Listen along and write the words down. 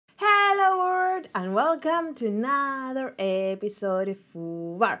and welcome to another episode of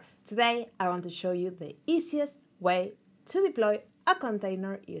FooBar. Today I want to show you the easiest way to deploy a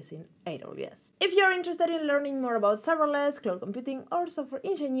container using AWS. If you're interested in learning more about serverless, cloud computing, or software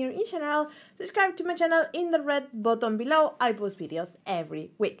engineering in general, subscribe to my channel in the red button below. I post videos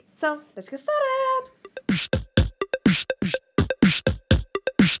every week. So let's get started!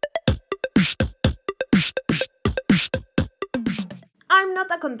 I'm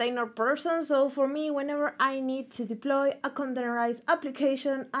not a container person, so for me, whenever I need to deploy a containerized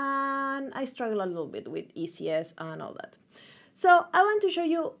application, and I struggle a little bit with ECS and all that. So I want to show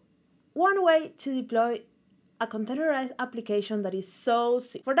you one way to deploy a containerized application that is so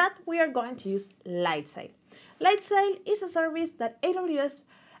simple. For that, we are going to use Lightsail. Lightsail is a service that AWS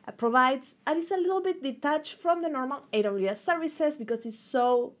provides and is a little bit detached from the normal AWS services because it's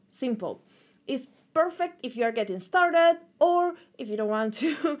so simple. It's perfect if you are getting started or if you don't want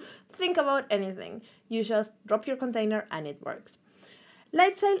to think about anything. You just drop your container and it works.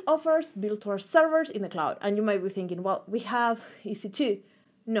 Lightsail offers virtual servers in the cloud, and you might be thinking, well, we have EC2.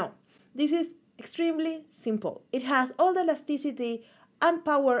 No, this is extremely simple. It has all the elasticity and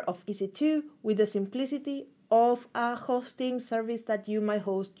power of EC2 with the simplicity of a hosting service that you might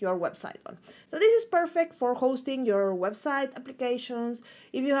host your website on. So this is perfect for hosting your website applications.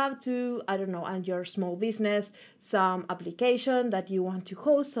 If you have to, and your small business, some application that you want to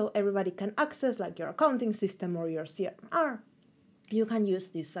host so everybody can access, like your accounting system or your CRM, you can use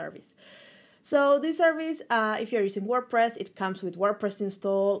this service. So this service, if you're using WordPress, it comes with WordPress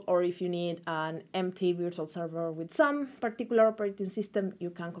installed, or if you need an empty virtual server with some particular operating system,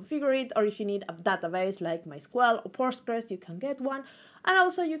 you can configure it, or if you need a database like MySQL or Postgres, you can get one, and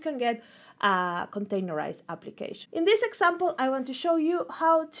also you can get a containerized application. In this example, I want to show you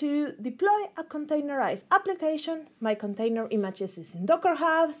how to deploy a containerized application. My container images is in Docker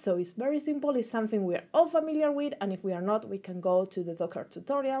Hub, so it's very simple. It's something we're all familiar with, and if we are not, we can go to the Docker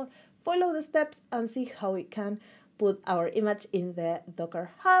tutorial, follow the steps and see how we can put our image in the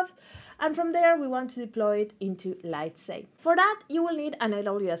Docker Hub. And from there, we want to deploy it into Lightsail. For that, you will need an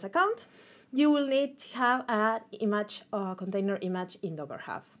AWS account. You will need to have an image, container image in Docker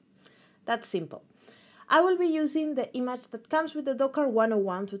Hub. That's simple. I will be using the image that comes with the Docker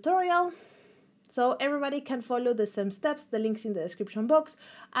 101 tutorial. So everybody can follow the same steps, the links in the description box,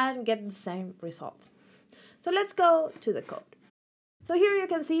 and get the same result. So let's go to the code. So here you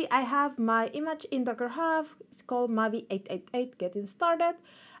can see I have my image in Docker Hub. It's called Mavi888 getting started.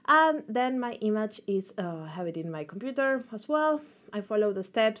 And then my image is, have it in my computer as well. I follow the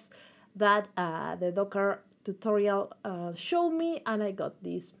steps that the Docker tutorial showed me, and I got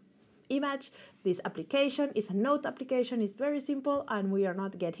this image. This application is a Node application. It's very simple, and we are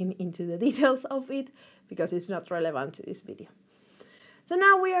not getting into the details of it because it's not relevant to this video. So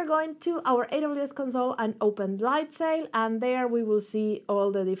now we are going to our AWS console and open Lightsail, and there we will see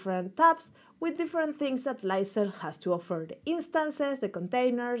all the different tabs with different things that Lightsail has to offer: the instances, the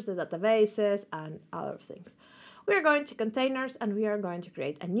containers, the databases, and other things. We are going to containers, and we are going to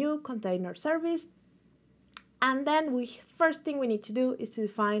create a new container service. And then first thing we need to do is to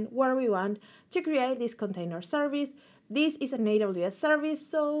define where we want to create this container service. This is an AWS service,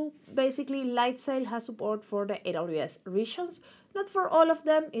 so basically Lightsail has support for the AWS regions. Not for all of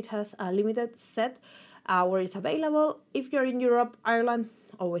them, it has a limited set where it's available. If you're in Europe, Ireland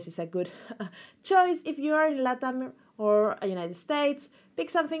always is a good choice. If you are in Latin or United States,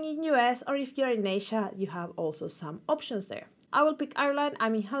 pick something in US, or if you're in Asia, you have also some options there. I will pick Ireland,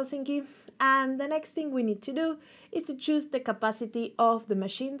 I'm in Helsinki, and the next thing we need to do is to choose the capacity of the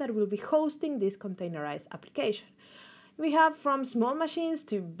machine that will be hosting this containerized application. We have from small machines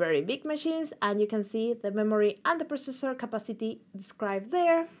to very big machines, and you can see the memory and the processor capacity described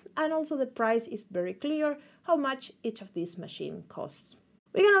there, and also the price is very clear how much each of these machines costs.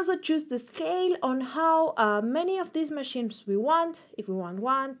 We can also choose the scale on how many of these machines we want, if we want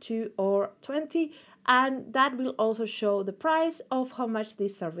 1, 2, or 20, and that will also show the price of how much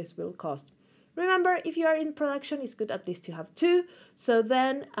this service will cost. Remember, if you are in production, it's good at least to have 2, so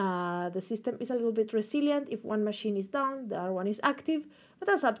then the system is a little bit resilient. If one machine is down, the other one is active, but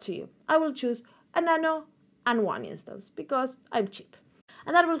that's up to you. I will choose a nano and 1 instance because I'm cheap.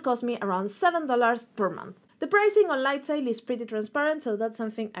 And that will cost me around $7 per month. The pricing on Lightsail is pretty transparent, so that's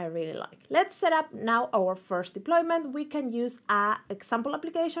something I really like. Let's set up now our first deployment. We can use an example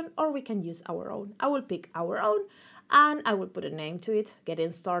application, or we can use our own. I will pick our own, and I will put a name to it,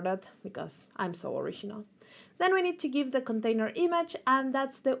 getting started, because I'm so original. Then we need to give the container image, and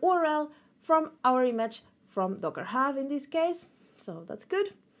that's the URL from our image from Docker Hub in this case, so that's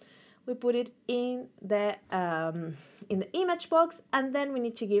good. we put it in the image box, and then we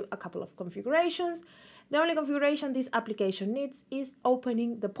need to give a couple of configurations. The only configuration this application needs is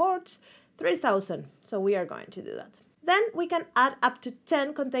opening the ports 3000, so we are going to do that. Then we can add up to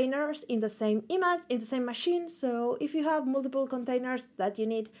 10 containers in the same image, in the same machine. So if you have multiple containers that you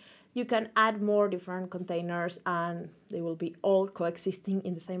need, you can add more different containers and they will be all coexisting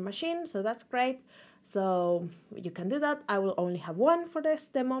in the same machine. So that's great. So you can do that. I will only have one for this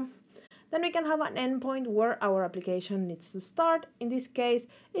demo. Then we can have an endpoint where our application needs to start. In this case,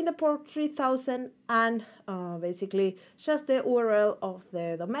 in the port 3000, and basically just the URL of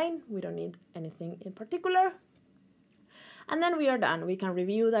the domain. We don't need anything in particular. And then we are done. We can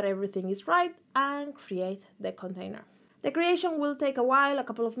review that everything is right and create the container. The creation will take a while, a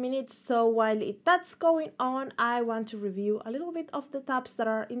couple of minutes, so while that's going on, I want to review a little bit of the tabs that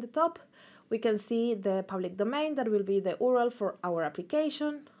are in the top. We can see the public domain, that will be the URL for our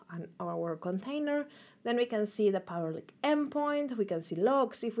application and our container. Then we can see the public endpoint, we can see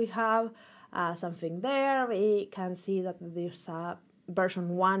logs if we have something there. We can see that there's a version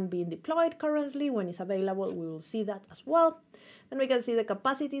 1 being deployed currently. When it's available, we will see that as well. Then we can see the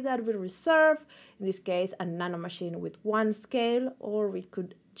capacity that we reserve, in this case a nano machine with 1 scale, or we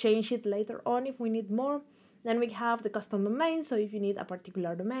could change it later on if we need more. Then we have the custom domain, so if you need a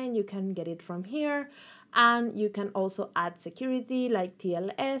particular domain, you can get it from here. And you can also add security like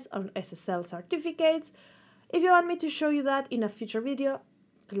TLS or SSL certificates. If you want me to show you that in a future video,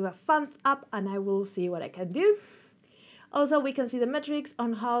 give a thumbs up and I will see what I can do. Also, we can see the metrics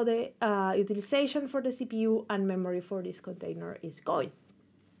on how the utilization for the CPU and memory for this container is going.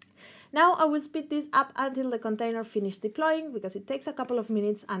 Now I will speed this up until the container finishes deploying because it takes a couple of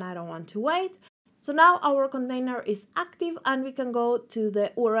minutes and I don't want to wait. So now our container is active and we can go to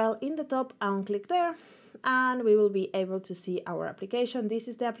the URL in the top and click there. And we will be able to see our application. This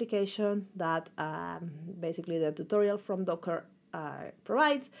is the application that basically the tutorial from Docker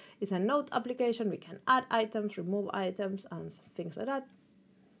provides. It's a note application. We can add items, remove items, and things like that.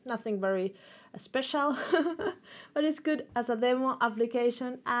 Nothing very special, but it's good as a demo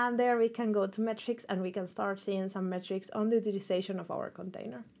application. And there we can go to metrics and we can start seeing some metrics on the utilization of our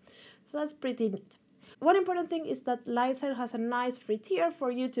container. So that's pretty neat. One important thing is that Lightsail has a nice free tier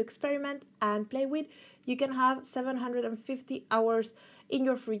for you to experiment and play with. You can have 750 hours in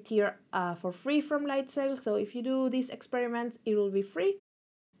your free tier for free from Lightsail. So if you do these experiments, it will be free.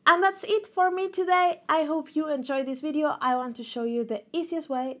 And that's it for me today. I hope you enjoyed this video. I want to show you the easiest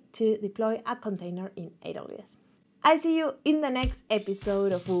way to deploy a container in AWS. I see you in the next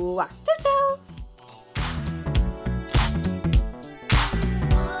episode of FooBar. Ciao, ciao!